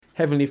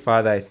Heavenly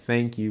Father, I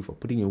thank you for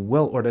putting a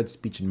well-ordered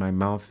speech in my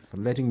mouth, for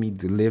letting me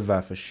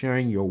deliver, for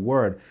sharing your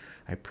word.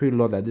 I pray,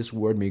 Lord, that this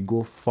word may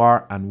go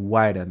far and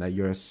wide, and that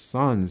your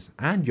sons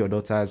and your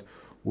daughters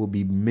will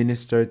be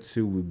ministered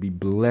to, will be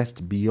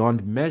blessed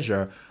beyond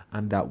measure,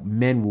 and that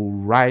men will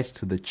rise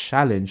to the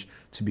challenge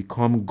to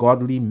become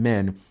godly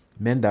men,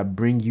 men that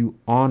bring you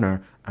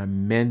honor,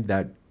 and men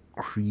that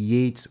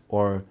create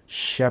or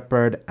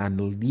shepherd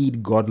and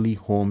lead godly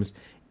homes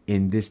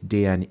in this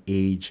day and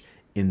age.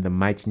 In the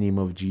mighty name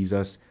of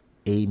Jesus,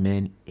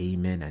 amen,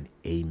 amen, and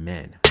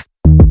amen.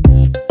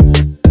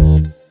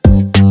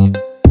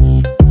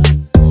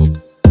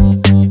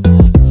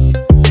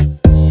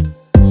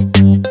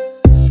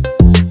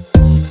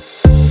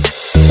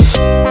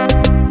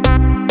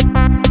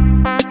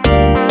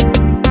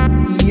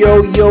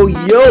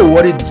 Yo,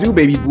 what it do,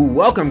 baby boo?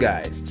 Welcome,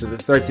 guys, to the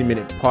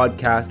 30-minute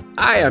podcast.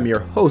 I am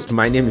your host.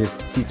 My name is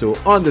Tito.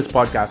 On this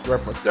podcast, where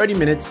for 30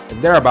 minutes,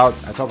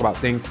 thereabouts, I talk about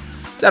things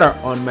that are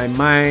on my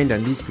mind,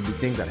 and these could be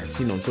things that I've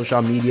seen on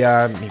social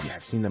media. Maybe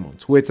I've seen them on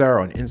Twitter,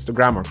 on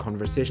Instagram, or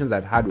conversations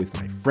I've had with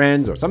my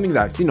friends, or something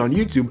that I've seen on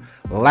YouTube,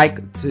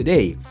 like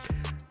today.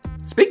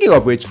 Speaking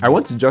of which, I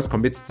want to just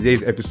commit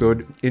today's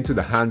episode into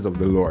the hands of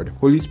the Lord.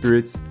 Holy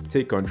Spirit,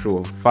 take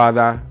control.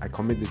 Father, I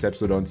commit this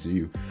episode unto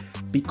you,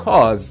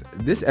 because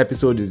this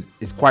episode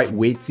is quite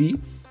weighty.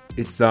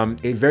 It's a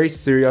very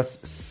serious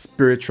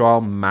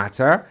spiritual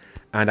matter,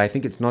 and I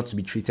think it's not to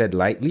be treated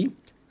lightly.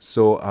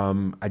 So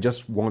I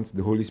just want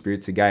the Holy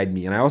Spirit to guide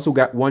me. And I also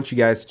want you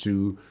guys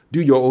to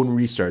do your own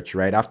research,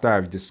 right? After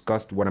I've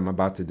discussed what I'm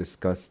about to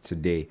discuss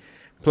today.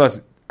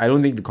 Plus, I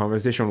don't think the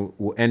conversation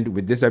will end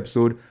with this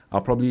episode. I'll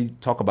probably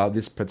talk about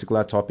this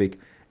particular topic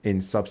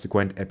in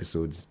subsequent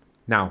episodes.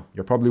 Now,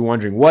 you're probably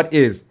wondering, what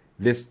is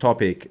this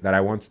topic that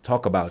I want to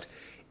talk about?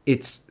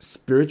 It's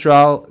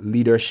spiritual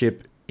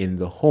leadership in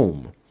the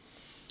home.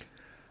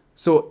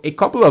 So a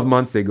couple of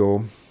months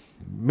ago,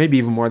 maybe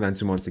even more than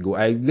 2 months ago,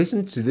 I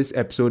listened to this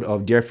episode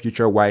of Dear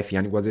Future Wifey,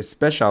 and it was a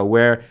special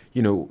where,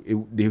 he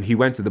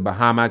went to the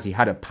Bahamas, he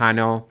had a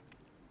panel.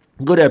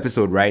 Good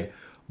episode, right?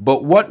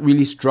 But what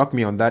really struck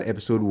me on that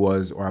episode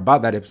was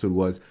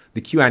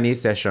the Q&A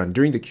session.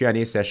 During the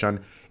Q&A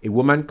session, a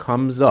woman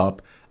comes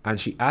up and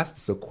she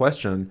asks a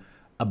question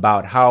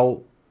about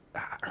how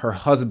her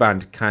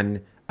husband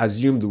can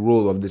assume the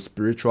role of the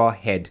spiritual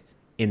head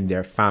in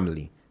their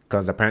family,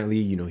 because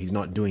apparently, he's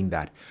not doing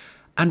that.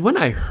 And when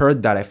I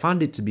heard that, I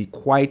found it to be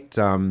quite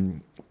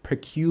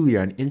peculiar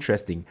and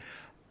interesting.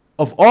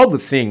 Of all the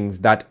things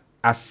that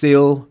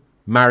assail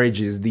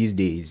marriages these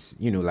days,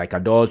 like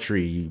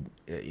adultery,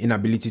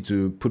 inability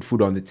to put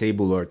food on the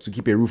table, or to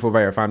keep a roof over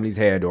your family's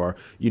head, or,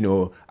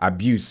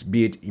 abuse,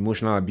 be it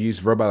emotional abuse,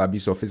 verbal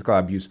abuse, or physical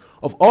abuse,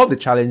 of all the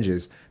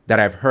challenges that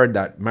I've heard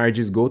that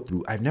marriages go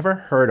through, I've never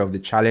heard of the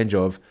challenge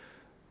of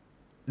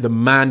the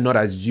man not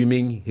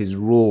assuming his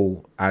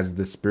role as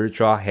the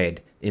spiritual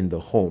head in the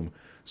home.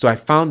 So I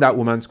found that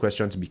woman's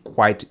question to be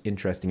quite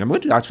interesting. I'm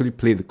going to actually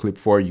play the clip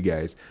for you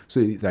guys so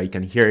that you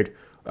can hear it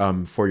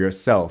for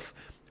yourself.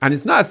 And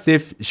it's not as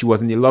if she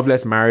was in a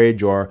loveless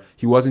marriage or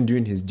he wasn't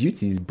doing his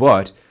duties,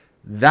 but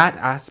that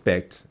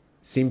aspect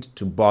seemed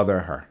to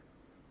bother her.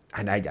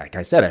 And like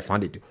I said, I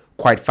found it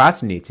quite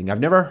fascinating. I've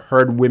never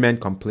heard women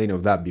complain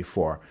of that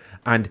before.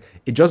 And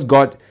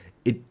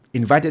it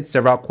invited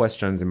several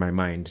questions in my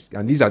mind.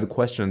 And these are the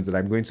questions that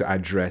I'm going to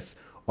address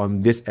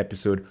on this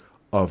episode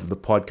of the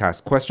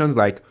podcast. Questions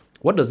like,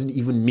 what does it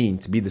even mean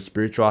to be the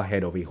spiritual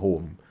head of a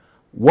home?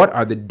 What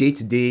are the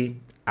day-to-day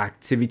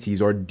activities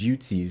or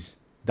duties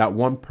that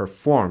one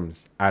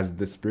performs as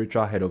the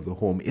spiritual head of the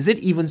home? Is it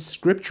even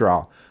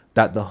scriptural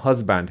that the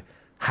husband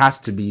has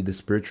to be the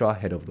spiritual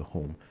head of the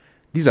home?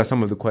 These are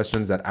some of the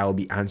questions that I'll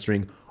be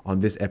answering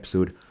on this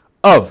episode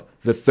of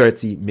the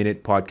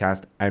 30-minute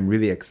podcast. I'm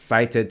really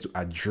excited to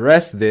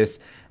address this.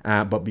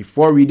 But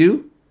before we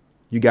do,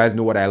 you guys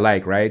know what I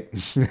like, right?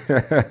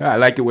 I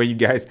like it when you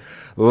guys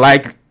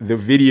like the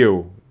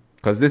video,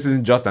 because this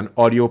isn't just an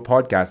audio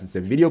podcast. It's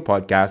a video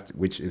podcast,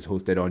 which is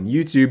hosted on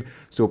YouTube.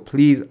 So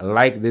please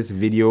like this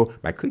video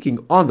by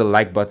clicking on the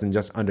like button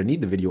just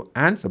underneath the video,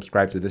 and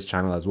subscribe to this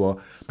channel as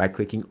well by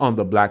clicking on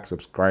the black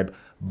subscribe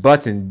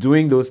button.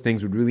 Doing those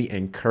things would really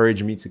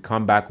encourage me to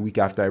come back week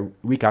after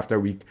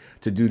week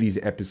to do these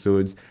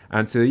episodes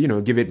and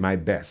to, give it my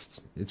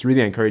best. It's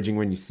really encouraging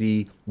when you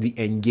see the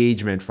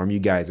engagement from you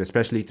guys,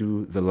 especially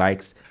through the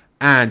likes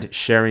and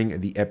sharing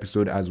the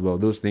episode as well.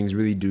 Those things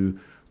really do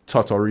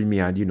totori me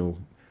and,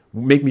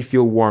 make me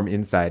feel warm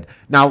inside.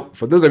 Now,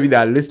 for those of you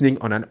that are listening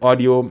on an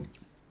audio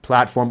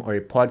platform, or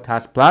a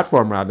podcast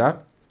platform rather,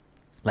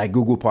 like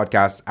Google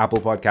Podcasts,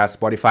 Apple Podcasts,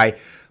 Spotify,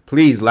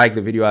 please like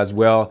the video as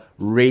well.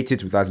 Rate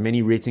it with as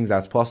many ratings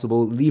as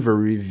possible. Leave a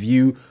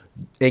review.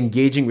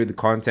 Engaging with the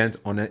content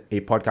on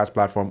a podcast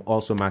platform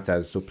also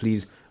matters. So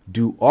please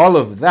do all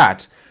of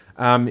that.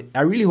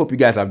 I really hope you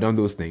guys have done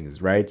those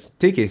things, right?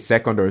 Take a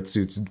second or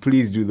two to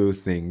please do those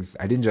things.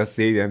 I didn't just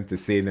say them to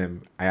say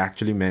them. I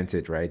actually meant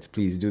it, right?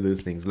 Please do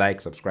those things. Like,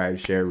 subscribe,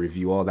 share,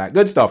 review, all that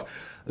good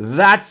stuff.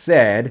 That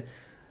said,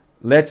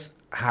 let's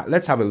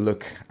have a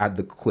look at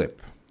the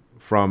clip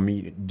from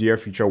Dear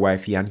Future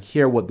Wifey and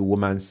hear what the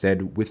woman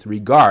said with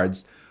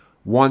regards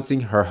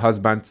wanting her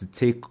husband to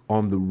take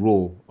on the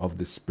role of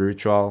the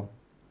spiritual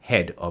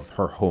head of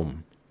her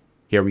home.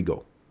 Here we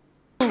go.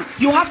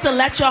 You have to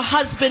let your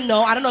husband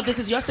know. I don't know if this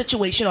is your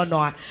situation or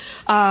not.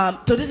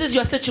 So this is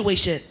your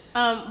situation.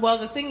 Well,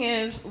 the thing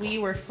is, we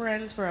were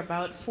friends for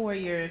about 4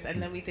 years,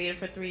 and then we dated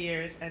for 3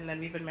 years, and then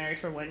we've been married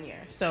for 1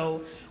 year.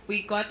 So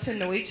we got to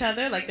know each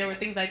other. Like, there were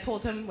things I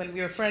told him when we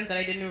were friends that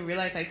I didn't even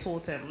realize I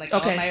told him. Like,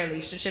 all my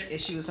relationship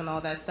issues and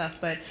all that stuff.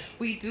 But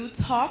we do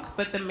talk,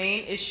 but the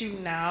main issue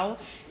now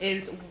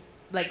is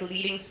like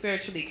leading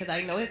spiritually, because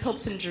I know his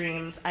hopes and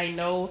dreams. I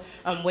know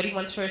what he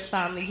wants for his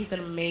family. He's an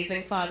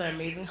amazing father,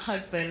 amazing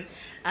husband,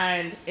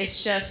 and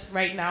it's just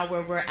right now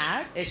where we're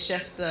at, it's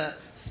just the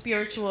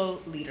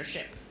spiritual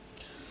leadership.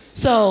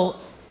 So,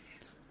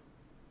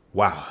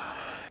 wow,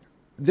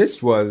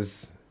 this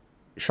was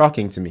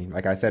shocking to me,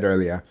 like I said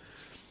earlier.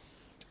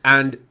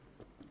 And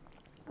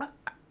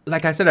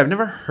like I said, I've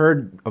never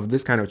heard of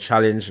this kind of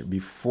challenge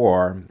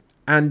before.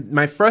 And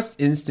my first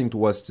instinct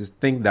was to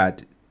think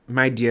that,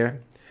 my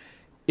dear,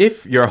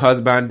 if your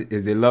husband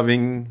is a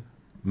loving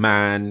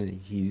man,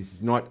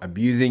 he's not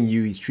abusing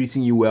you, he's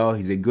treating you well,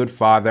 he's a good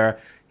father,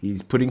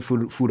 he's putting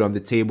food on the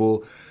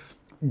table,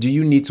 do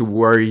you need to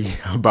worry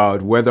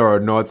about whether or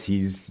not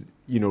he's,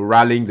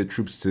 rallying the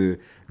troops to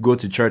go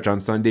to church on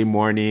Sunday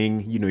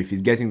morning, if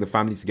he's getting the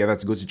family together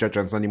to go to church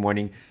on Sunday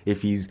morning,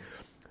 if he's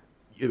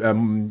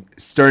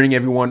stirring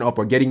everyone up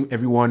or getting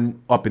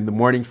everyone up in the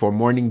morning for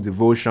morning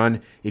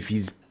devotion, if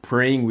he's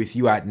praying with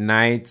you at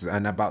night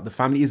and about the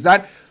family? Is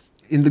that,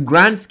 in the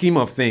grand scheme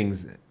of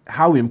things,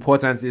 how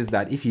important is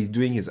that if he's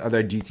doing his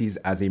other duties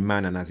as a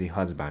man and as a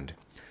husband?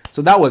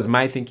 So that was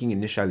my thinking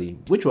initially,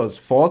 which was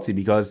faulty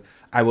because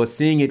I was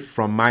seeing it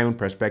from my own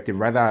perspective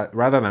rather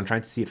than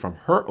trying to see it from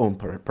her own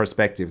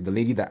perspective, the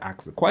lady that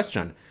asked the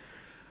question.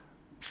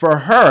 For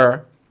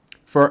her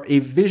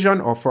vision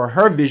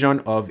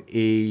of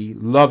a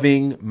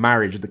loving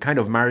marriage, the kind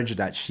of marriage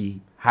that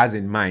she has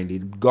in mind, a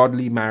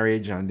godly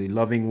marriage and a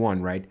loving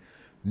one, right,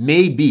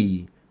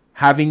 maybe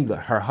having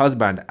her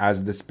husband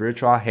as the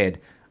spiritual head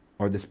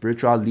or the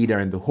spiritual leader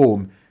in the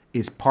home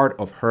is part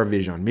of her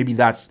vision. Maybe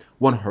that's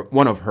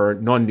one of her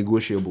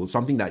non-negotiables,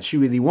 something that she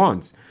really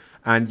wants.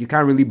 And you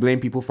can't really blame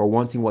people for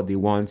wanting what they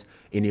want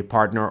in a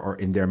partner or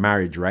in their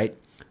marriage, right?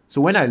 So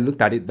when I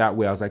looked at it that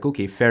way, I was like,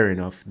 okay, fair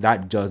enough.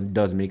 That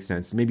does make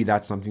sense. Maybe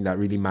that's something that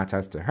really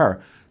matters to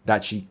her,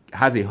 that she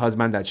has a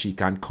husband that she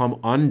can come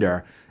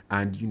under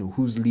and,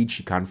 whose lead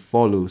she can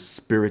follow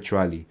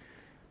spiritually.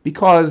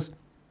 Because,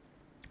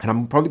 and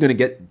I'm probably going to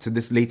get to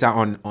this later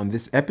on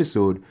this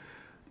episode,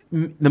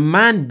 the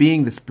man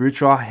being the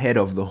spiritual head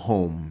of the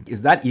home,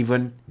 is that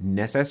even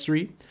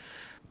necessary?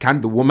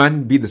 Can the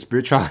woman be the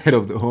spiritual head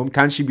of the home?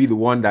 Can she be the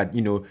one that,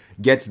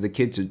 gets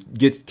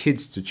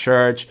kids to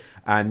church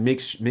and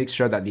makes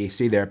sure that they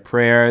say their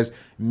prayers,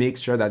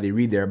 makes sure that they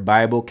read their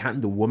Bible?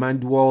 Can't the woman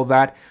do all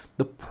that?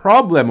 The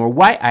problem, or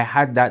why I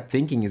had that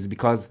thinking, is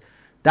because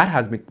that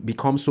has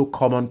become so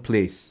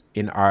commonplace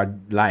in our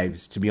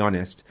lives, to be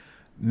honest.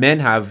 Men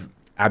have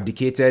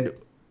abdicated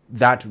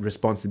that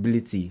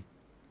responsibility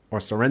or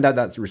surrendered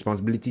that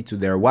responsibility to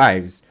their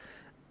wives,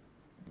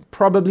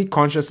 probably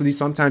consciously,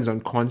 sometimes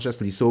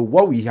unconsciously. So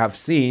what we have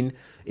seen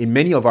in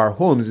many of our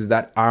homes is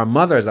that our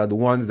mothers are the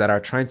ones that are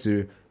trying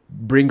to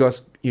bring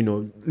us,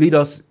 lead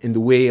us in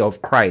the way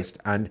of Christ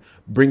and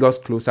bring us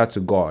closer to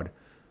God.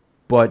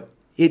 But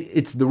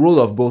it's the role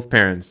of both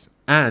parents,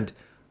 and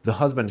the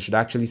husband should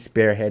actually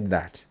spearhead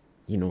that,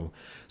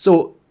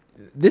 So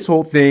this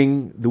whole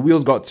thing, the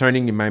wheels got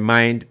turning in my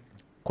mind.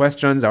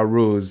 Questions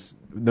arose.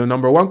 The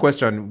number one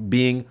question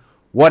being,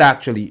 what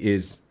actually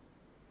is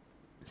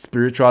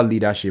spiritual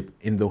leadership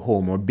in the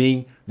home, or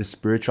being the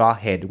spiritual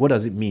head? What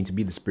does it mean to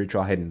be the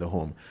spiritual head in the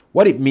home?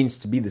 What it means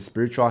to be the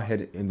spiritual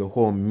head in the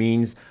home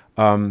means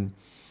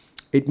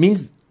it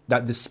means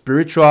that the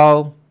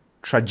spiritual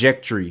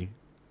trajectory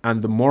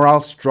and the moral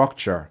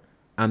structure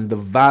and the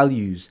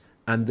values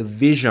and the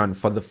vision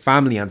for the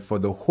family and for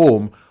the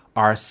home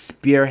are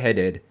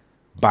spearheaded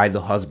by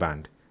the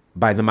husband,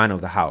 by the man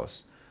of the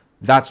house.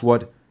 That's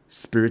what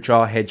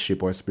spiritual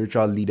headship or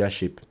spiritual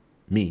leadership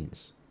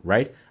means,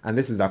 right? And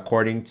this is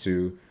according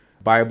to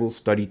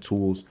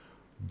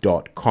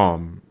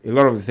BibleStudyTools.com. A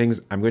lot of the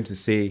things I'm going to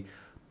say,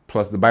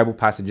 plus the Bible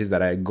passages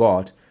that I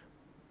got,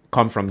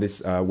 come from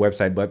this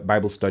website, but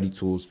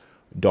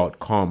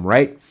BibleStudyTools.com,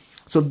 right?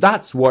 So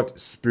that's what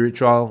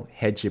spiritual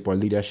headship or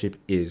leadership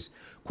is.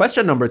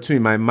 Question number 2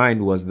 in my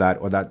mind was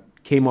that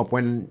came up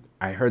when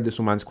I heard this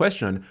woman's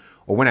question,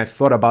 or when I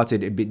thought about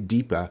it a bit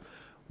deeper,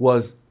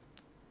 was,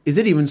 is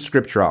it even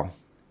scriptural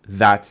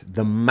that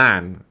the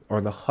man,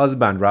 or the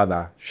husband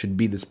rather, should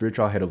be the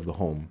spiritual head of the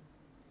home?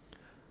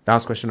 That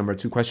was question number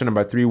 2. Question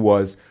number 3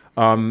 was,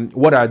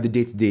 what are the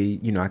day-to-day,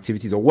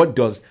 activities, or what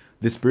does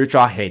the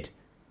spiritual head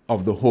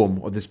of the home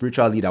or the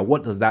spiritual leader,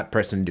 what does that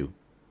person do?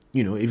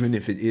 Even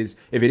if it is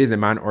a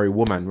man or a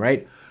woman,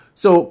 right?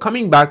 So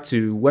coming back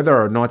to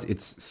whether or not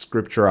it's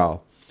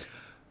scriptural,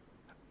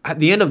 at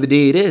the end of the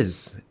day, it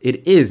is.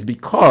 It is,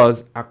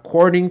 because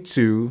according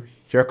to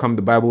here come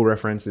the Bible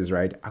references,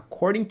 right?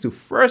 According to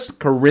 1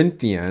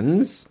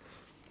 Corinthians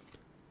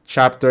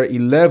chapter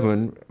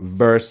 11,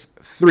 verse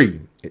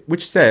 3,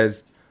 which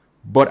says,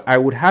 "But I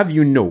would have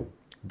you know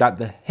that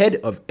the head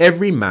of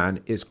every man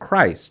is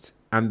Christ,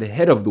 and the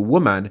head of the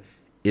woman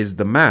is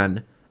the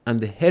man, and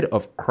the head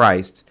of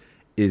Christ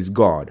is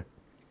God."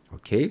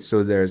 Okay,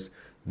 so there's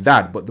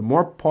that. But the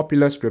more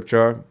popular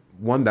scripture,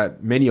 one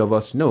that many of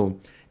us know,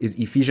 is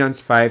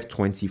Ephesians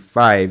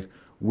 5:25,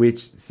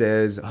 which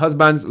says,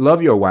 "Husbands,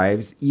 love your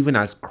wives, even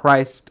as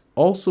Christ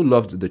also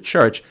loved the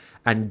church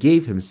and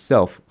gave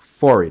himself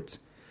for it,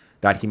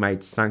 that he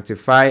might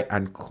sanctify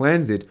and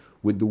cleanse it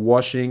with the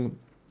washing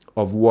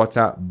of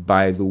water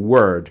by the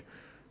word."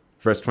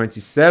 Verse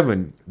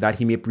 27, "that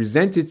he may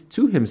present it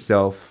to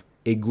himself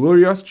a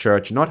glorious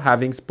church, not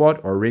having spot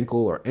or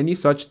wrinkle or any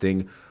such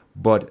thing,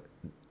 but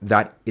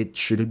that it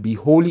should be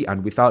holy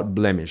and without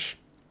blemish."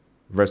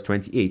 Verse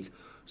 28,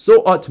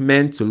 "So ought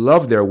men to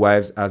love their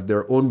wives as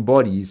their own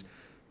bodies.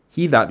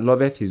 He that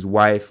loveth his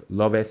wife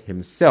loveth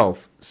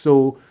himself."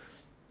 So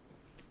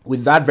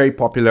with that very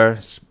popular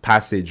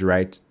passage,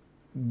 right,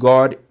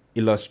 God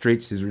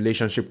illustrates his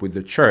relationship with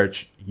the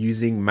church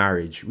using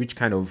marriage, which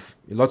kind of,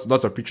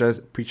 lots of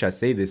preachers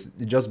say this.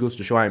 It just goes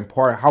to show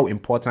how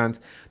important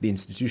the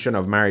institution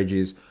of marriage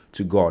is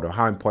to God, or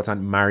how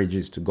important marriage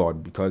is to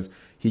God, because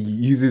he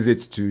uses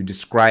it to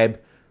describe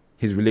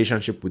his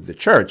relationship with the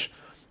church.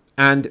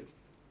 And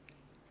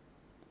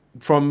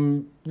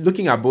from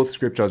looking at both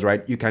scriptures,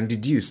 right, you can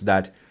deduce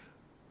that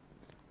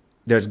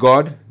there's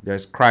God,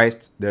 there's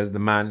Christ, there's the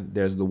man,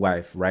 there's the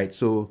wife, right?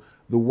 So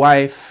the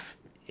wife,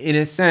 in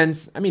a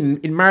sense, I mean,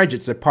 in marriage,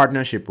 it's a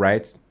partnership,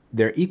 right?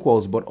 They're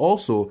equals, but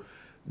also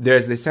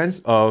there's a sense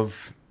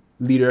of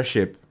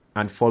leadership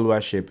and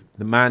followership.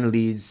 The man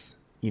leads,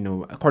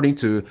 according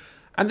to,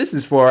 and this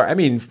is for, I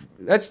mean,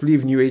 let's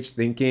leave New Age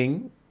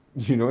thinking,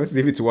 let's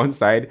leave it to one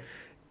side.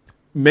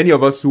 Many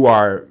of us who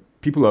are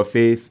people of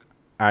faith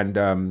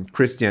and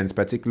Christians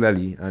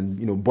particularly,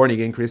 and born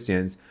again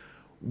Christians,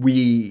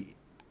 we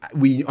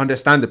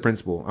understand the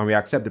principle, and we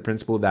accept the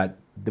principle that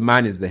the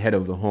man is the head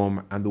of the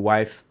home and the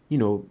wife,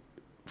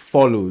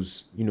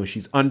 follows.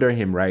 She's under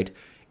him, right?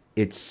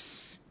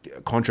 It's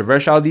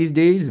controversial these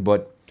days,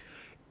 but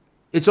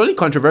it's only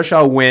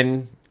controversial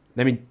when,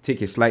 let me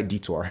take a slight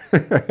detour.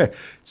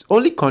 It's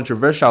only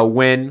controversial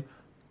when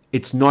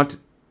it's not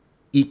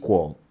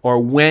equal, or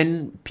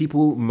when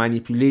people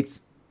manipulate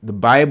the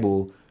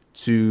Bible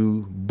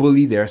to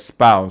bully their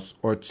spouse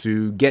or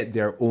to get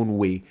their own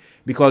way.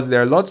 Because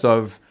there are lots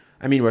of,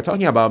 we're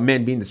talking about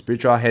men being the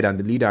spiritual head and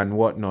the leader and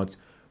whatnot.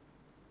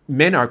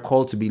 Men are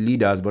called to be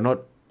leaders, but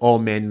not all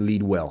men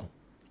lead well,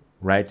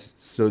 right?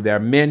 So there are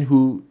men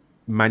who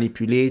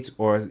manipulate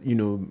or,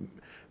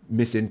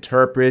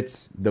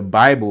 misinterpret the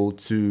Bible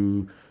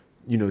to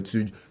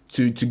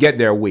get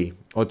their way,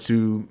 or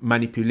to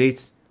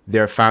manipulate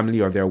their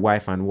family or their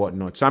wife and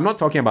whatnot. So I'm not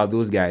talking about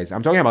those guys.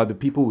 I'm talking about the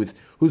people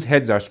whose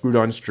heads are screwed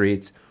on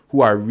straight,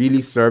 who are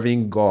really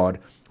serving God,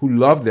 who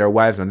love their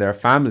wives and their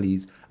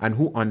families, and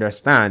who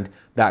understand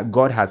that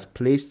God has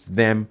placed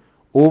them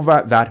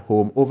over that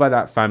home, over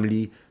that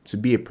family, to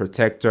be a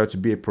protector, to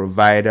be a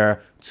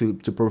provider, to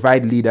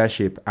provide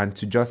leadership, and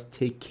to just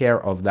take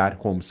care of that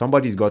home.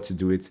 Somebody's got to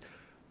do it.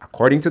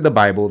 According to the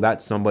Bible,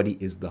 that somebody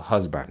is the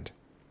husband.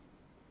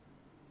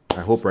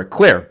 I hope we're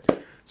clear.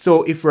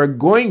 So if we're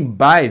going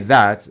by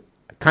that,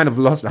 I've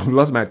lost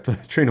my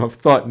train of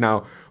thought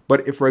now.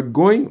 But if we're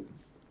going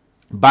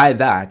by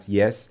that,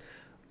 yes,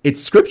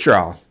 it's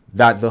scriptural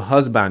that the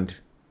husband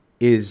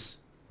is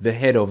the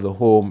head of the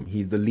home.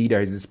 He's the leader.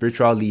 He's the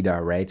spiritual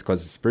leader, right?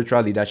 Because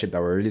spiritual leadership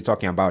that we're really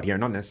talking about here,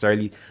 not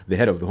necessarily the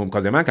head of the home,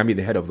 because a man can be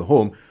the head of the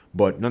home,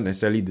 but not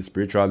necessarily the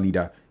spiritual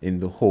leader in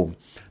the home.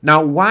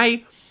 Now,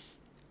 why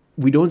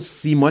we don't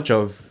see much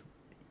of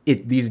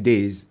it these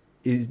days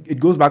is, it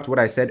goes back to what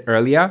I said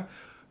earlier.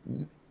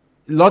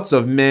 Lots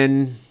of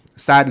men,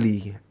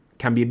 sadly,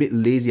 can be a bit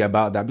lazy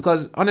about that,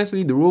 because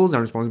honestly, the roles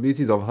and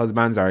responsibilities of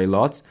husbands are a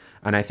lot,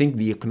 and I think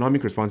the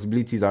economic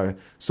responsibilities are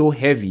so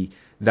heavy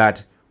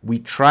that we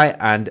try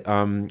and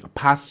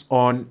pass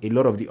on a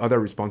lot of the other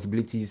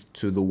responsibilities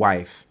to the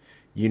wife,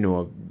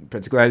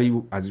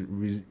 particularly as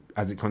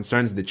it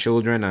concerns the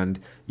children and,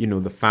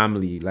 the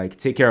family. Like,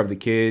 take care of the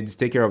kids,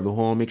 take care of the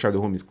home, make sure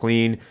the home is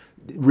clean,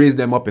 raise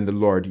them up in the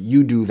Lord.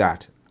 You do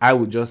that. I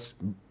will just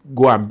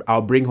go and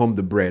I'll bring home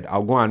the bread.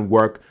 I'll go and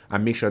work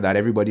and make sure that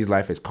everybody's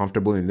life is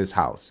comfortable in this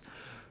house.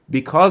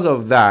 Because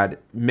of that,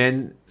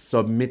 men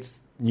submit,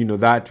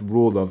 that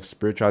role of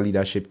spiritual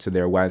leadership to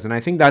their wives. And I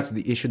think that's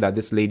the issue that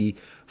this lady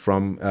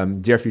from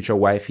Dear Future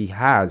Wifey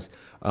has,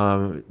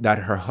 that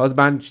her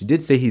husband, she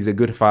did say he's a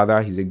good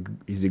father, he's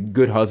a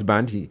good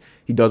husband, he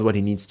does what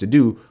he needs to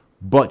do,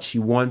 but she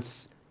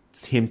wants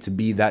him to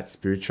be that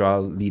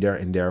spiritual leader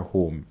in their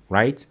home,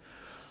 right?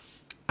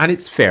 And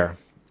it's fair.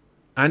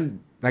 And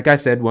like I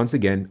said, once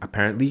again,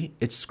 apparently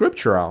it's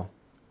scriptural.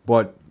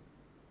 But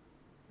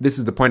this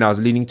is the point I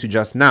was leading to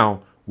just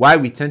now. Why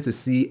we tend to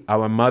see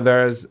our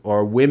mothers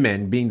or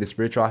women being the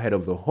spiritual head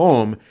of the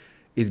home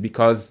is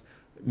because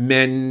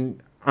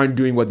men aren't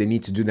doing what they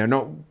need to do.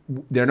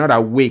 They're not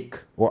awake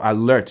or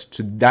alert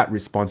to that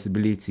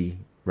responsibility,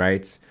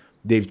 right?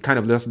 They've kind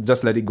of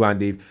just let it go, and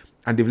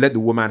they've let the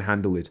woman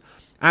handle it.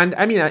 And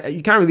I mean,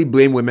 you can't really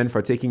blame women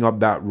for taking up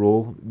that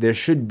role. There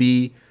should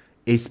be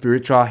a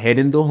spiritual head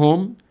in the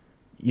home,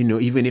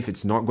 even if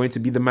it's not going to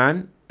be the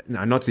man.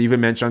 Now, not to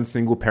even mention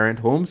single parent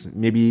homes,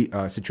 maybe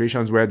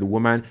situations where the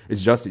woman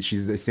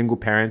she's a single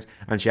parent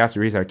and she has to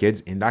raise her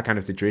kids. In that kind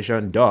of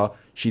situation,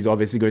 she's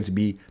obviously going to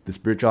be the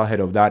spiritual head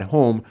of that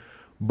home.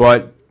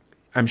 But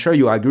I'm sure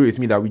you'll agree with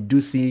me that we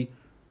do see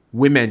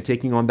women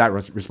taking on that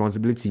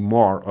responsibility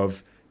more,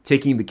 of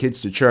taking the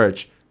kids to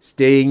church,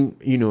 staying,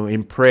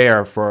 in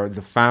prayer for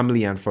the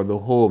family and for the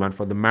home and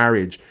for the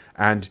marriage,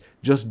 and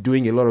just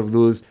doing a lot of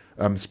those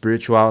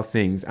spiritual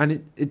things.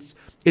 And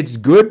it's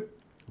good,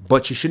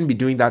 but she shouldn't be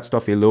doing that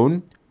stuff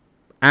alone,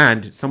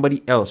 and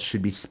somebody else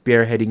should be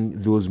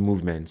spearheading those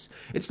movements.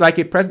 It's like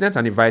a president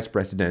and a vice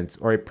president,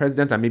 or a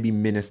president and maybe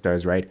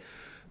ministers, right?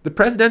 The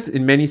president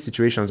in many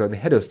situations, or the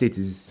head of state,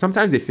 is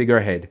sometimes a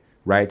figurehead,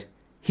 right?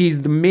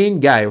 He's the main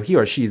guy, or he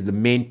or she is the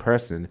main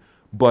person,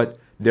 but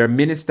their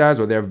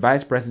ministers or their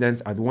vice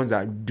presidents are the ones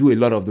that do a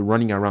lot of the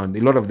running around,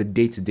 a lot of the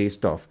day-to-day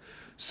stuff.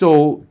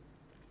 So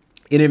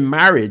in a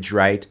marriage,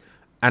 right,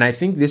 and I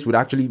think this would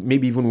actually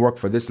maybe even work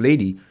for this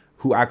lady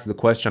who asked the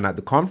question at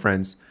the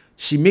conference,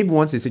 she maybe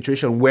wants a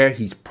situation where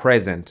he's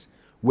present,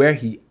 where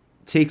he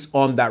takes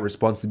on that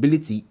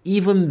responsibility,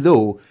 even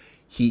though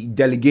he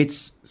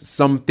delegates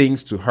some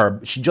things to her.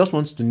 She just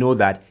wants to know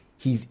that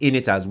he's in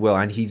it as well,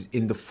 and he's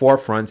in the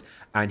forefront,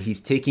 and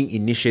he's taking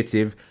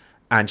initiative,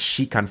 and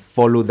she can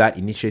follow that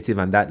initiative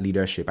and that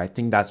leadership. I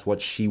think that's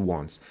what she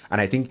wants,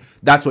 and I think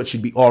that's what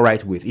she'd be all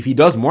right with. If he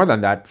does more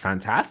than that,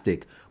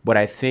 fantastic, but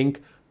I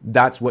think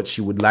that's what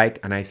she would like,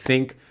 and I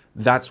think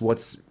that's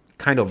what's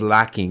kind of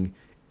lacking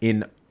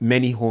in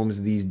many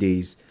homes these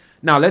days.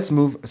 Now, let's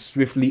move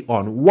swiftly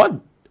on.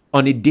 What,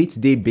 on a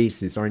day-to-day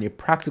basis or in a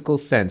practical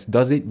sense,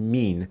 does it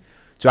mean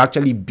to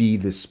actually be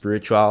the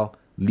spiritual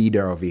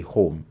leader of a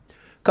home?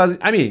 Because,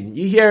 I mean,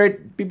 you hear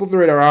it, people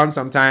throw it around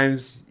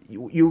sometimes.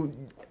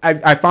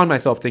 I found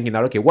myself thinking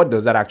that, okay, what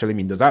does that actually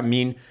mean? Does that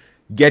mean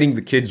getting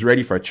the kids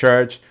ready for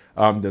church?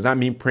 Does that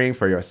mean praying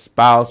for your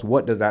spouse?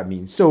 What does that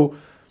mean? So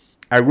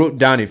I wrote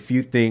down a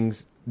few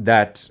things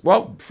that,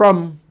 well,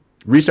 from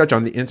research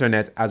on the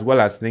internet, as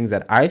well as things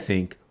that I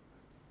think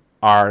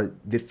are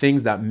the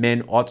things that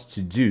men ought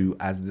to do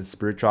as the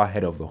spiritual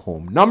head of the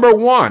home. Number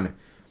one,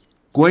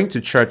 going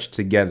to church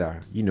together,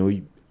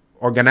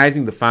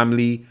 organizing the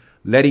family,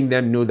 letting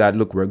them know that,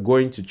 look, we're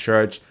going to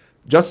church,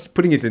 just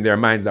putting it in their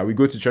minds that we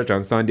go to church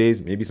on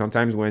Sundays, maybe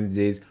sometimes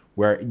Wednesdays,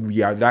 where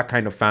we are that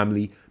kind of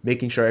family,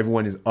 making sure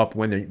everyone is up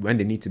when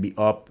they need to be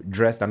up,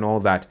 dressed and all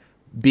that,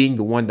 being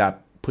the one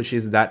that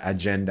pushes that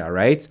agenda,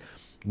 right?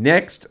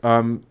 Next,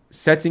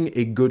 setting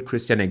a good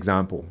Christian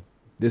example.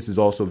 This is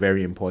also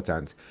very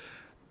important.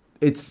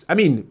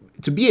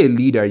 To be a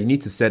leader, you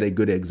need to set a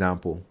good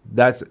example.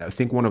 That's, I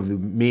think, one of the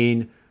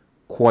main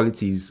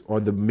qualities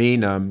or the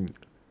main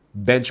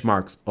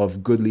benchmarks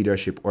of good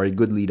leadership or a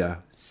good leader,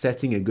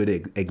 setting a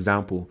good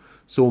example.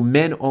 So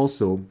men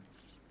also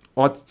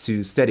ought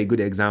to set a good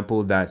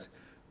example, that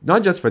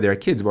not just for their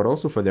kids, but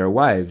also for their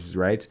wives,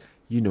 right?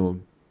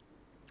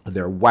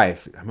 Their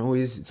wife.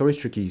 It's always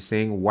tricky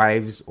saying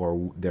wives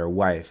or their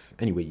wife.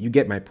 Anyway, you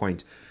get my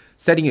point.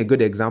 Setting a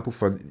good example,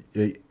 for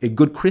a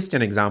good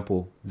Christian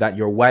example that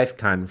your wife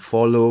can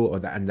follow,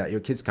 and that your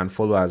kids can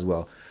follow as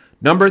well.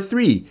 Number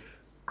 3,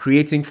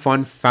 creating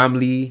fun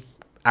family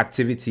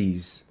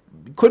activities.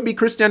 Could be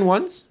Christian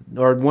ones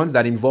or ones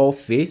that involve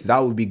faith. That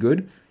would be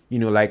good.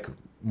 Like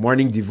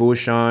morning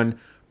devotion,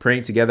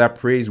 praying together,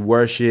 praise,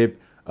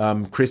 worship,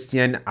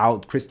 Christian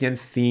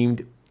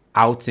themed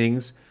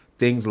outings,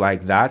 things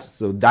like that.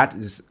 So that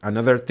is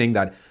another thing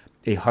that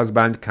a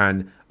husband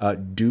can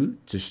do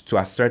to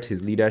assert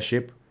his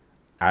leadership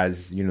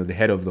as, the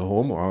head of the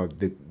home, or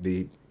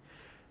the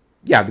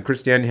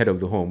Christian head of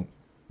the home,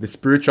 the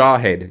spiritual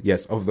head,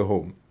 yes, of the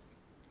home.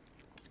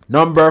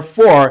 Number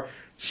 4,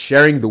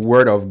 sharing the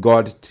word of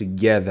God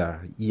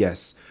together.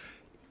 Yes.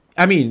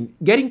 I mean,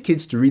 getting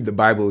kids to read the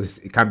Bible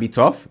it can be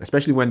tough,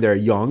 especially when they're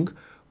young.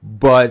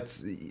 But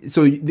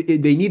so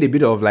they need a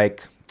bit of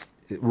like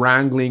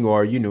wrangling,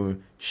 or,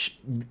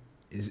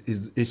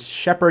 is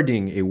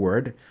shepherding a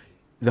word.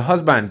 The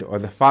husband or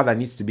the father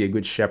needs to be a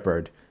good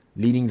shepherd,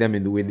 leading them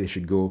in the way they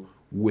should go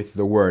with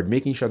the word,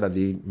 making sure that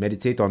they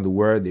meditate on the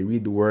word, they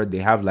read the word, they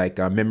have like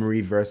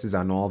memory verses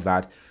and all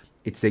that.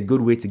 It's a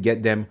good way to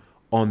get them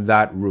on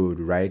that road,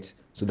 right?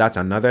 So that's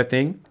another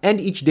thing.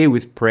 End each day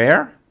with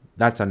prayer.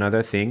 That's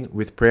another thing,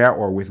 with prayer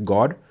or with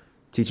God,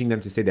 teaching them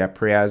to say their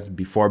prayers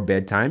before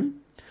bedtime.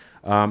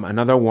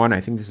 Another one,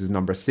 I think this is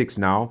number 6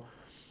 now.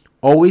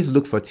 Always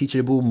look for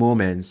teachable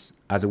moments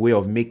as a way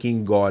of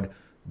making God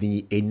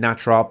a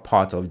natural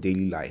part of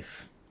daily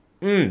life.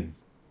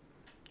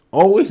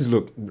 Always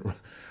look.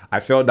 I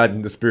felt that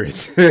in the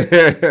spirit.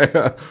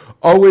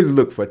 Always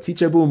look for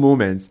teachable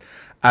moments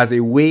as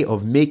a way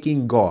of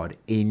making God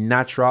a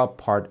natural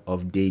part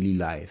of daily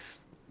life.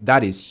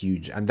 That is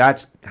huge. And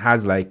that's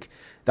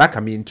that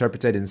can be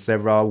interpreted in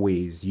several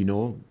ways.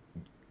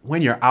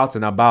 When you're out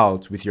and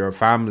about with your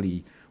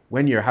family,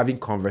 when you're having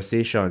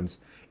conversations,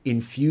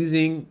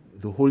 infusing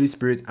the Holy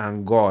Spirit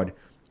and God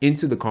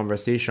into the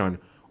conversation,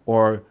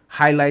 or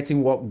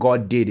highlighting what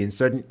God did in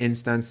certain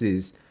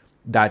instances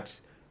that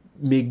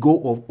may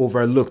go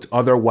overlooked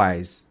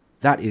otherwise,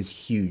 that is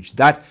huge.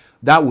 That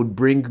would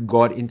bring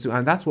God into,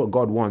 and that's what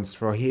God wants,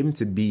 for him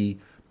to be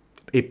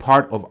a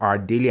part of our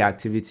daily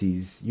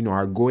activities,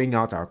 our going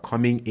out, our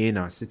coming in,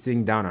 our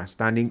sitting down, our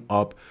standing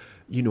up.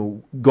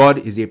 God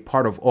is a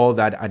part of all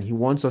that, and he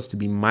wants us to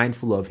be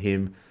mindful of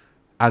him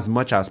as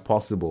much as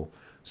possible.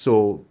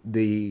 So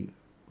the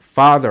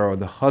father or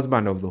the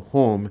husband of the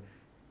home,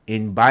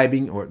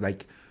 imbibing or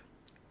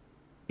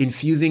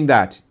infusing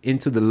that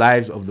into the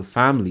lives of the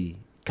family,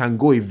 can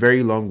go a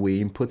very long way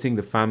in putting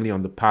the family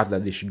on the path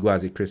that they should go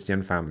as a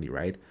Christian family,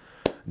 right?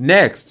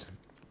 Next,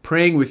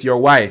 praying with your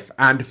wife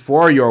and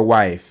for your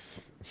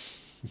wife.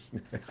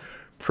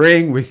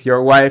 Praying with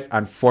your wife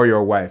and for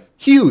your wife.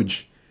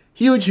 Huge.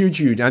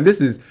 And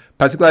this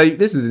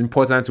is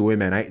important to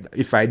women.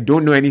 If I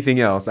don't know anything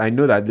else, I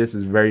know that this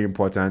is very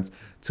important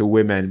to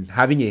women.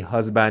 Having a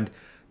husband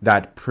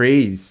that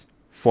prays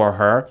for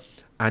her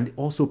and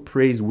also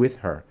prays with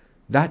her.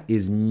 That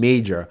is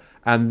major.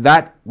 And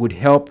that would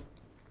help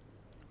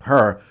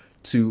her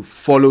to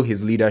follow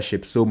his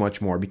leadership so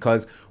much more,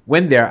 because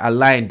when they're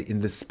aligned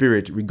in the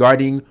spirit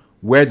regarding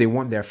where they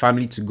want their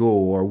family to go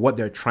or what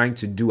they're trying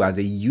to do as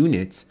a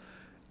unit,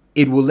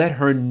 it will let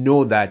her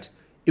know that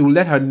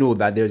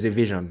there's a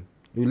vision.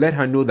 It will let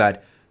her know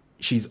that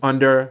she's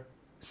under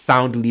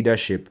sound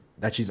leadership,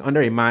 that she's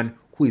under a man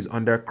who is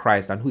under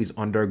Christ and who is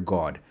under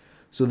God.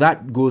 So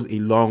that goes a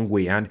long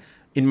way. And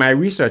in my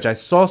research, I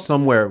saw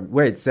somewhere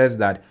where it says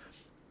that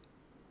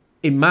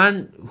a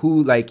man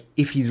who,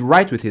 if he's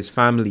right with his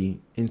family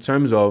in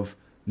terms of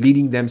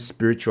leading them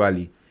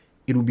spiritually,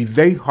 it will be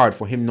very hard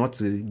for him not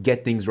to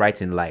get things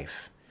right in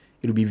life.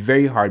 It will be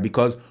very hard,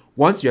 because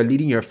once you're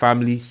leading your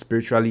family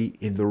spiritually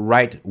in the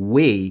right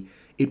way,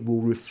 it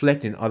will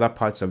reflect in other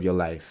parts of your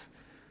life.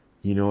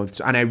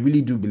 And I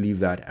really do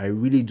believe that.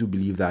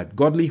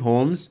 Godly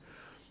homes,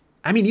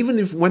 even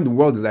if when the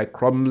world is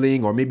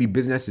crumbling, or maybe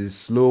business is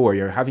slow, or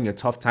you're having a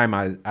tough time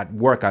at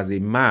work as a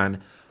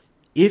man,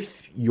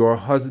 if your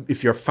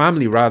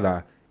family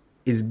rather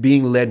is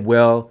being led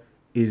well,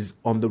 is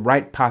on the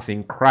right path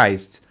in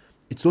Christ,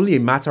 it's only a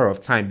matter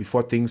of time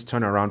before things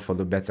turn around for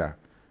the better,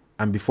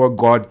 and before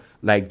God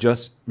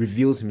just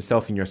reveals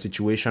himself in your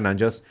situation and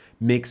just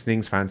makes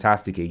things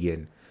fantastic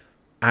again.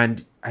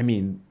 And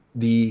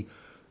the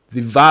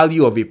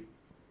value of a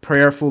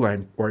prayerful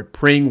or a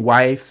praying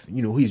wife,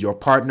 who is your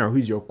partner, who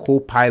is your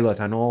co-pilot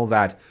and all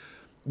that,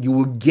 you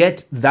will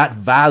get that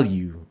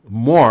value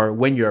more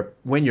when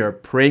you're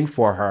praying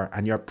for her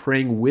and you're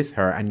praying with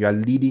her and you're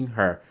leading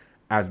her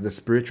as the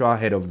spiritual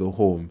head of the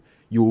home.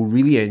 You will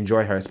really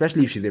enjoy her,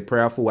 especially if she's a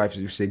prayerful wife,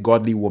 if she's a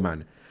godly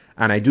woman.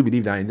 And I do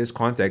believe that in this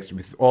context,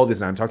 with all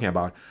this I'm talking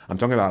about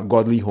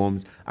godly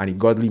homes and a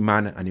godly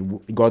man and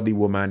a godly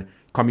woman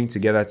coming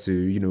together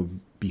to,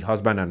 be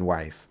husband and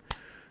wife.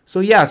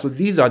 So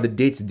these are the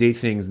day-to-day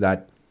things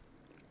that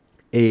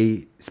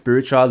a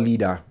spiritual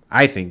leader,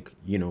 I think,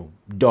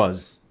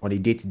 does on a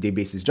day-to-day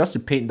basis, just to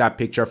paint that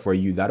picture for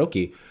you that,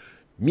 okay,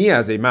 me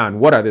as a man,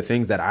 what are the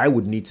things that I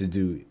would need to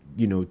do,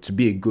 to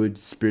be a good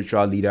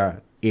spiritual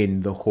leader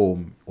in the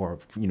home or,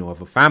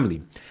 of a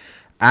family.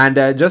 And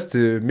just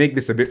to make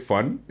this a bit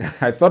fun,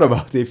 I thought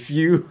about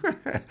different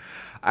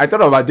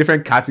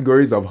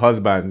categories of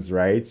husbands,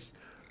 right,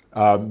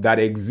 that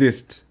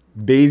exist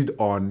based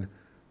on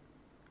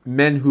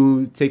men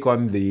who take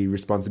on the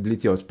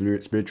responsibility of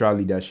spiritual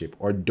leadership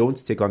or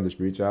don't take on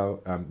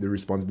the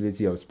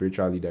responsibility of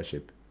spiritual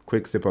leadership.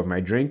 Quick sip of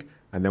my drink,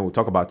 and then we'll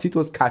talk about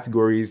Tito's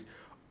categories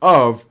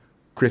of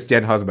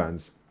Christian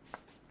husbands.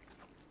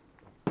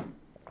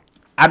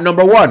 At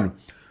number 1,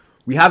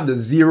 we have the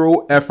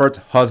zero effort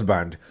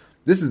husband.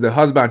 This is the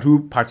husband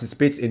who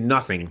participates in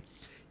nothing.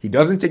 He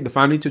doesn't take the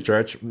family to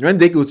church. When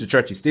they go to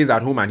church, he stays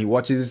at home and he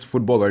watches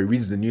football or he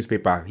reads the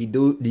newspaper. He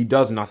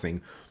does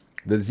nothing.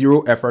 The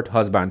zero effort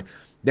husband.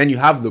 Then you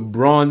have the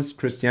bronze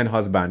Christian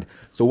husband.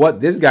 So what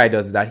this guy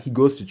does is that he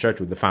goes to church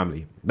with the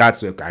family.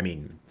 That's,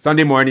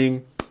 Sunday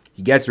morning,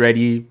 he gets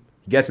ready,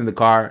 he gets in the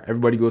car,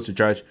 everybody goes to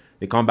church,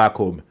 they come back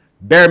home.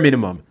 Bare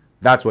minimum,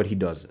 that's what he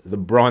does. The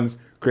bronze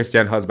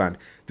Christian husband.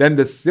 Then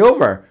the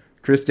silver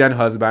Christian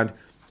husband,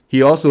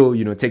 he also,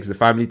 takes the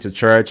family to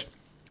church.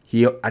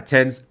 He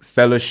attends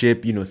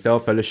fellowship, cell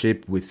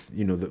fellowship with,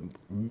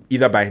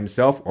 either by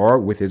himself or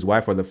with his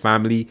wife or the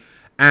family.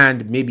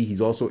 And maybe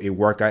he's also a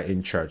worker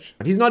in church.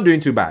 And he's not doing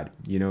too bad,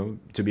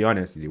 to be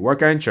honest. He's a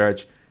worker in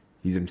church.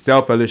 He's in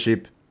cell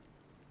fellowship.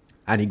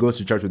 And he goes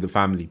to church with the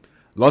family.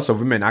 Lots of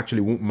women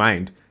actually won't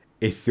mind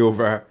a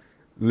silver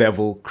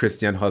level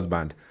Christian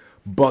husband.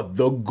 But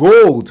the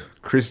gold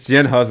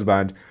Christian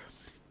husband,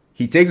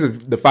 he takes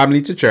the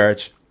family to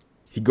church.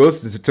 He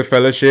goes to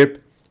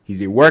fellowship.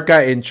 He's a worker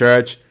in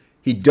church.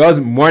 He does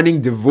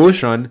morning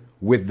devotion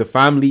with the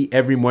family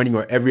every morning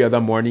or every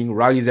other morning,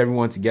 rallies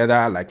everyone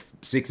together like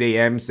 6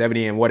 a.m., 7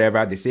 a.m.,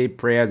 whatever. They say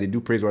prayers, they do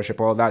praise worship,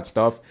 all that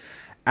stuff.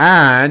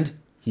 And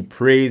he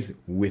prays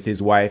with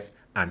his wife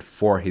and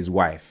for his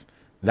wife.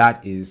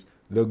 That is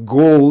the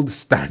gold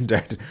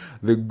standard,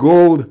 the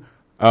gold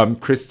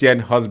Christian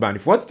husband.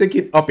 If you want to take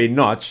it up a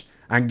notch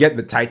and get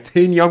the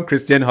titanium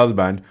Christian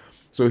husband,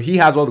 so he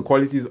has all the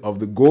qualities of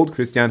the gold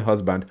Christian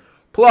husband,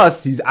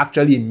 plus he's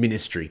actually in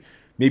ministry.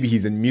 Maybe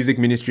he's in music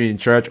ministry in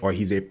church, or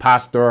he's a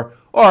pastor,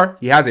 or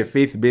he has a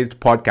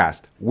faith-based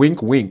podcast.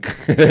 Wink, wink.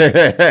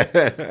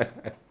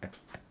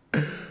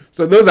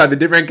 So those are the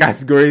different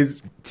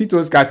categories,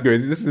 Tito's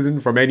categories. This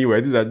isn't from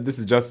anywhere. This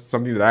is just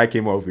something that I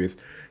came up with.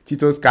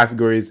 Tito's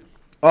categories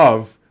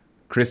of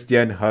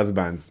Christian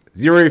husbands: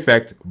 zero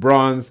effect,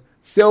 bronze,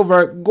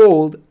 silver,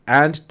 gold,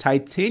 and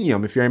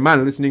titanium. If you're a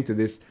man listening to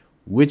this,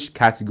 which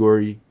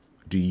category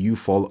do you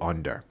fall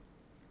under?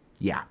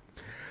 Yeah.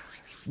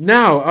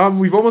 Now,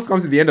 we've almost come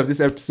to the end of this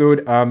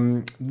episode.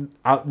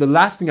 The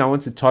last thing I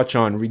want to touch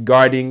on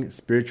regarding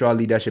spiritual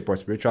leadership or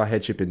spiritual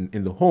headship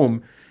in the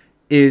home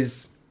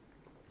is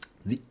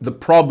the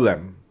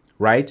problem,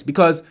 right?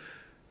 Because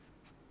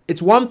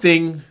it's one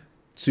thing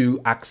to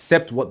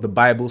accept what the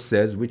Bible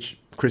says, which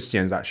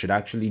Christians should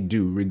actually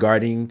do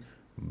regarding,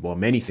 well,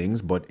 many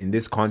things, but in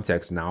this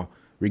context now,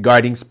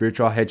 regarding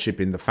spiritual headship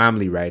in the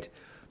family, right?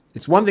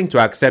 It's one thing to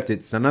accept it.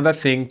 It's another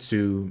thing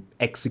to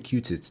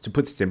execute it, to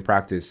put it in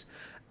practice.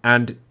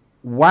 And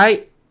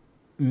why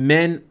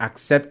men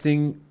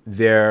accepting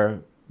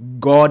their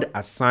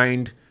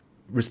God-assigned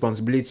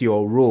responsibility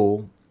or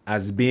role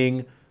as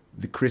being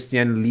the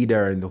Christian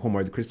leader in the home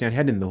or the Christian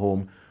head in the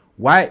home,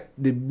 why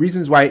the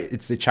reasons why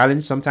it's a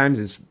challenge sometimes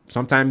is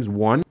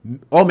one,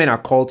 all men are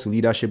called to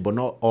leadership, but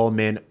not all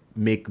men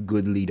make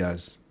good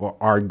leaders or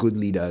are good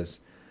leaders.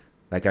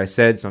 Like I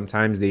said,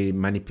 sometimes they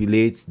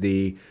manipulate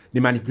the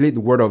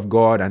word of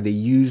God, and they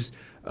use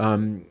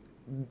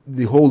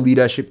the whole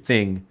leadership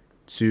thing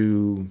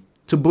to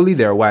bully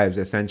their wives,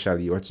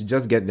 essentially, or to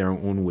just get their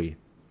own way.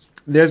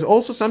 There's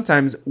also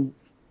sometimes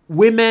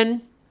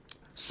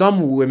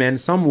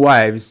some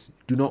wives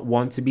do not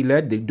want to be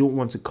led. They don't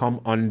want to come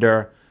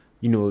under,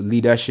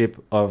 leadership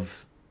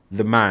of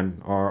the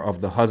man or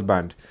of the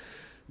husband.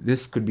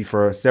 This could be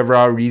for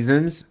several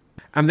reasons.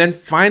 And then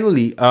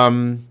finally,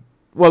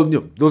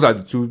 those are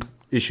the two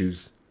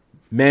issues.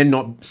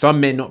 Some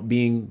men not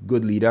being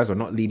good leaders or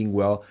not leading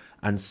well,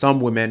 and some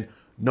women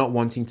not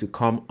wanting to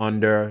come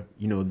under,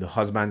 the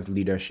husband's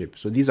leadership.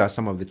 So these are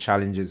some of the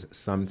challenges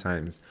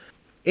sometimes.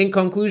 In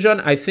conclusion,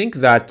 I think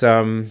that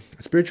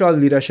spiritual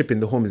leadership in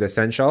the home is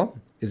essential,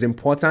 is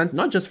important,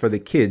 not just for the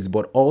kids,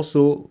 but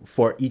also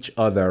for each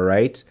other,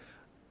 right?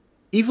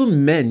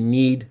 Even men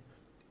need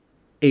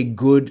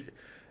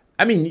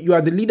you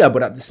are the leader,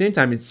 but at the same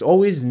time, it's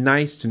always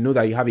nice to know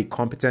that you have a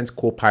competent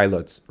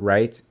co-pilot,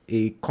 right?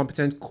 A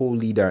competent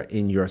co-leader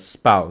in your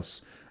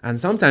spouse. And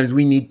sometimes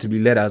we need to be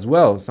led as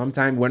well.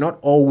 Sometimes we're not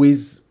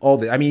always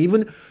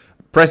even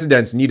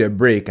presidents need a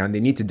break and they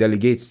need to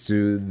delegate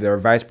to their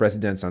vice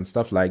presidents and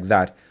stuff like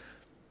that.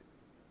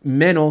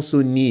 Men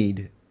also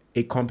need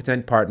a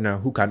competent partner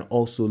who can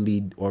also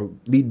lead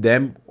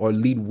them or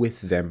lead with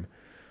them.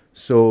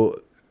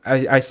 So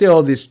I say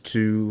all this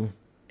to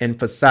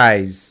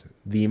emphasize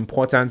the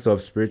importance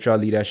of spiritual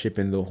leadership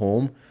in the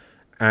home,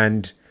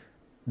 and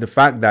the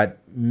fact that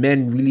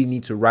men really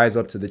need to rise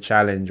up to the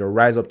challenge or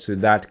rise up to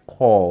that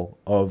call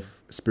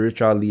of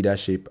spiritual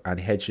leadership and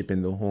headship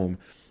in the home.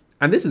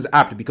 And this is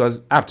apt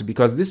because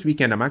this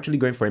weekend I'm actually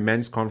going for a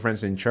men's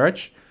conference in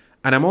church,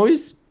 and I'm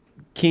always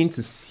keen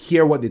to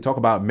hear what they talk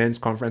about men's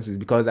conferences,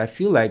 because I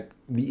feel like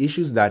the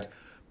issues that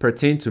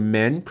pertain to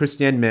men,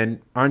 Christian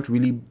men, aren't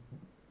really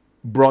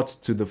brought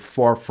to the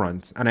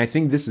forefront. And I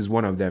think this is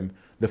one of them.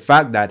 The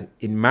fact that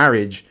in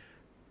marriage,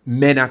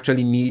 men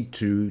actually need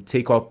to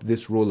take up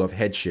this role of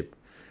headship.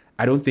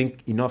 I don't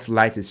think enough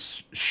light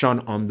is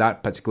shone on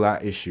that particular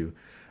issue.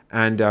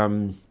 And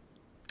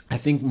I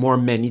think more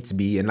men need to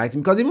be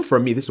enlightened, because even for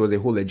me, this was a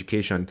whole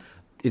education.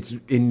 It's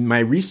in my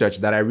research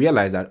that I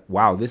realized that,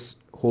 wow, this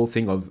whole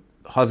thing of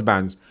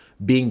husbands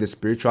being the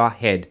spiritual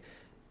head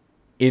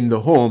in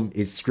the home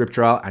is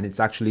scriptural and it's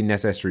actually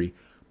necessary.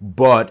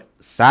 But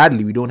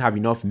sadly, we don't have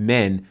enough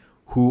men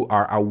who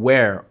are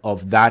aware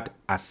of that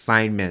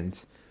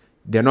assignment.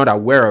 They're not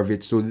aware of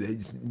it. So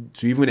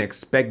to even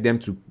expect them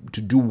to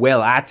do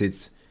well at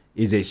it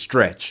is a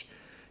stretch.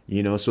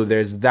 So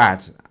there's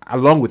that,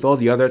 along with all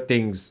the other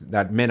things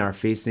that men are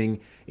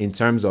facing in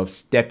terms of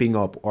stepping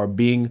up or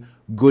being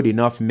good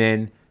enough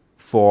men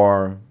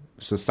for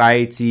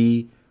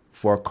society,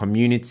 for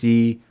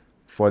community,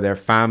 for their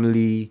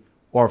family,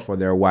 or for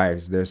their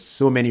wives. There's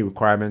so many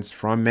requirements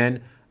from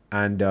men,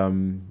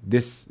 and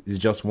this is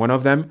just one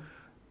of them.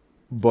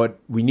 But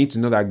we need to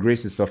know that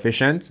grace is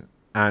sufficient,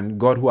 and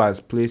God, who has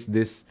placed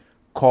this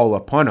call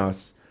upon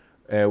us,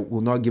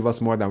 will not give us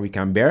more than we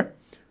can bear.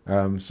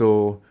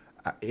 So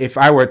if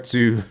I were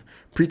to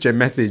preach a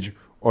message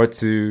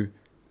which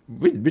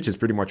is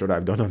pretty much what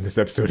I've done on this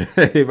episode,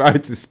 if I were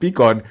to speak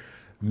on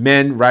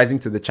men rising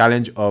to the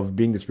challenge of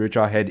being the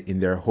spiritual head in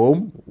their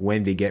home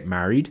when they get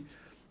married.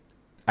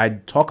 I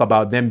talk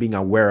about them being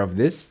aware of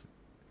this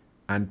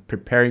and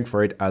preparing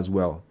for it as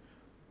well.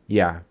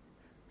 Yeah.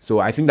 So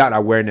I think that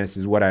awareness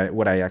is what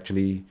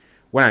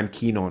I'm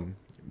keen on.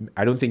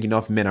 I don't think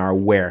enough men are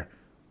aware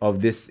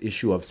of this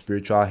issue of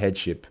spiritual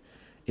headship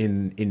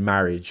in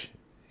marriage.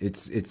 It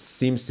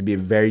seems to be a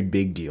very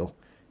big deal.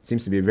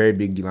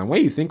 And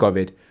when you think of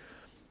it,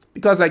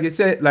 because like I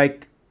said,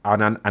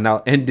 and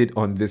I'll end it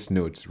on this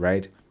note,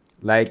 right?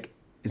 Like,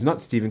 it's not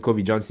Stephen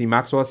Covey. John C.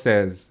 Maxwell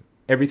says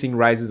everything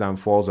rises and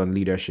falls on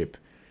leadership.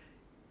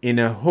 In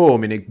a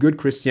home, in a good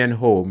Christian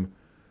home,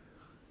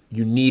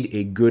 you need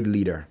a good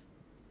leader.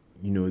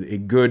 A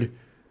good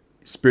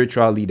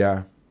spiritual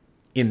leader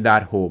in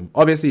that home.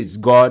 Obviously, it's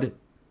God,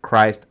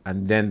 Christ,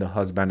 and then the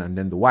husband, and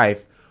then the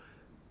wife.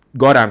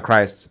 God and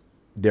Christ,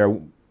 they're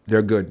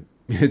good.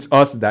 It's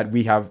us that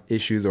we have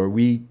issues, or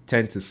we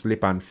tend to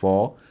slip and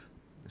fall.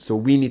 So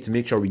we need to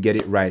make sure we get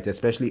it right,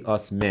 especially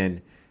us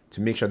men, to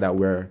make sure that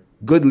we're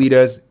good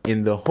leaders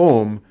in the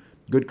home,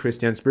 good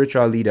Christian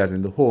spiritual leaders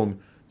in the home,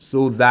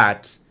 so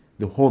that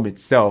the home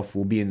itself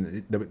will be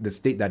in the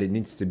state that it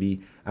needs to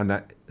be,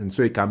 and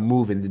so it can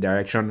move in the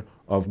direction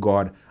of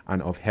God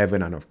and of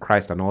heaven and of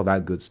Christ and all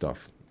that good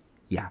stuff.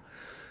 Yeah.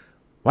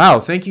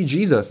 Wow, thank you,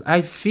 Jesus.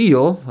 I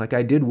feel like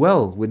I did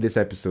well with this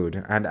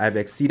episode, and I've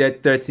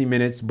exceeded 30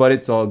 minutes, but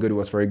it's all good. It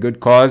was for a good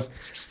cause.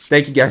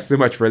 Thank you guys so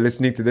much for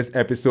listening to this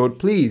episode.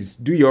 Please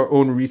do your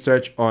own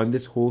research on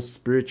this whole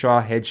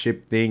spiritual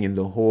headship thing in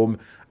the home.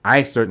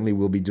 I certainly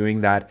will be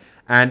doing that.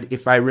 And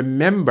if I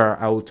remember,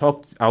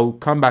 I'll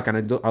come back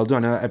and I'll do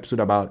another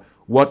episode about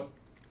what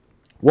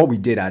we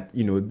did at,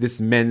 this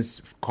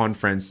men's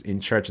conference in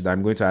church that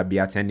I'm going to be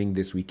attending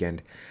this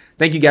weekend.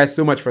 Thank you guys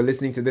so much for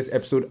listening to this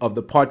episode of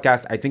the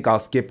podcast. I think I'll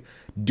skip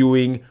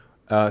doing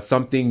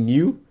something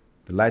new.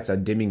 The lights are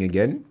dimming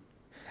again.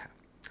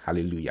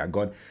 Hallelujah.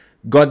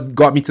 God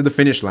got me to the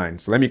finish line.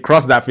 So let me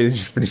cross that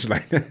finish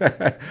line.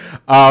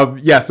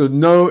 So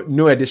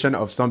no edition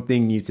of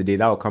something new today.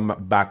 That will come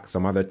back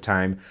some other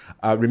time.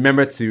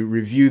 Remember to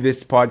review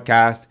this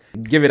podcast.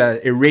 Give it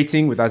a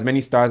rating with as many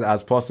stars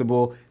as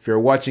possible. If you're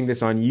watching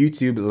this on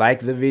YouTube,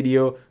 like the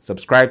video,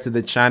 subscribe to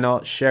the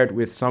channel, share it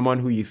with someone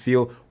who you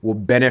feel will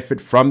benefit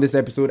from this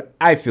episode.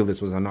 I feel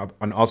this was an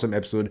awesome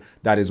episode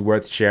that is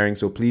worth sharing.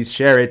 So please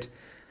share it.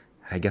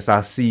 I guess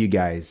I'll see you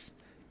guys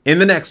in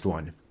the next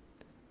one.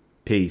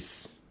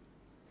 Peace.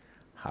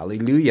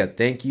 Hallelujah.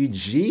 Thank you,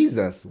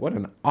 Jesus. What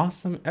an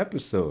awesome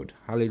episode.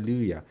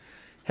 Hallelujah.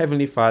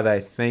 Heavenly Father, I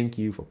thank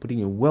you for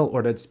putting a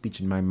well-ordered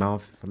speech in my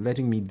mouth, for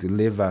letting me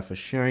deliver, for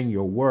sharing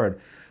your word.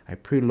 I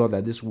pray, Lord,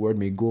 that this word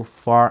may go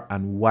far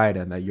and wide,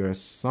 and that your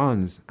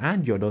sons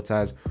and your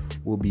daughters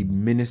will be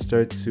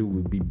ministered to,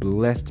 will be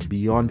blessed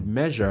beyond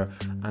measure,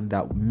 and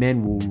that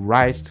men will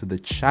rise to the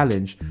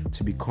challenge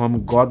to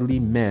become godly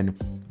men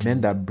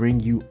that bring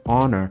you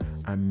honor,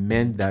 and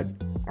men that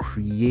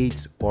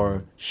create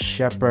or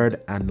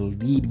shepherd and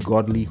lead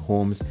godly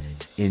homes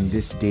in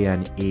this day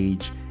and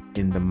age.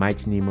 In the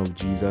mighty name of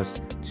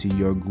Jesus, to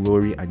your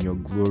glory and your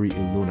glory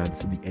alone, and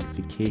to the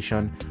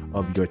edification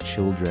of your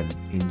children.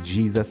 In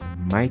Jesus'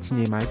 mighty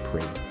name I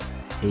pray.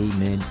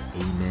 Amen,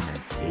 amen,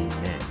 and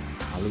amen.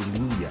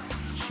 Hallelujah.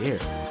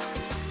 Cheers.